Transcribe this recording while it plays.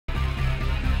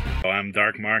I'm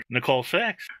Dark Mark. Nicole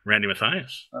Sachs. Randy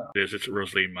Mathias. Visits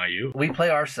Rosalee Mayeux. We play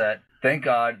our set. Thank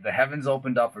God the heavens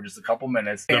opened up for just a couple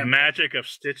minutes. The magic of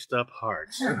stitched up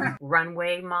hearts.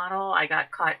 Runway model. I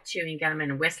got caught chewing gum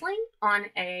and whistling on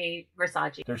a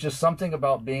Versace. There's just something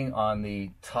about being on the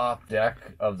top deck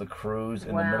of the cruise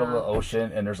in the middle of the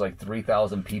ocean, and there's like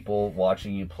 3,000 people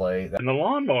watching you play. And the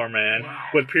Lawnmower Man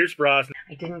with Pierce Brosnan.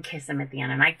 I didn't kiss him at the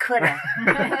end, and I could have.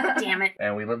 Damn it.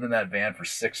 And we lived in that van for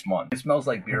 6 months. It smells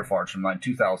like beer farts from like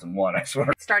 2001, I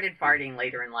swear. Started farting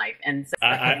later in life, and so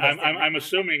I'm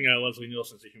assuming Leslie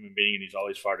Nielsen's a human being, and he's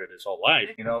always farted his whole life.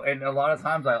 You know, and a lot of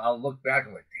times I'll look back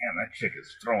and like, damn, that chick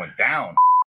is throwing down.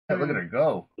 Look at her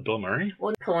go. Bill Murray?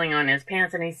 Well, pulling on his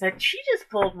pants, and he said, "She just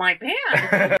pulled my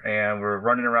pants." And we're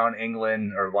running around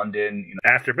England or London. You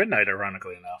know. After midnight,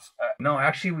 ironically enough. No,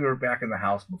 actually, we were back in the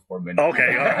house before midnight.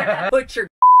 Okay. Put your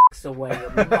away.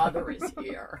 Your mother is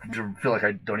here. I feel like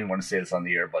I don't even want to say this on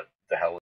the air, but the hell.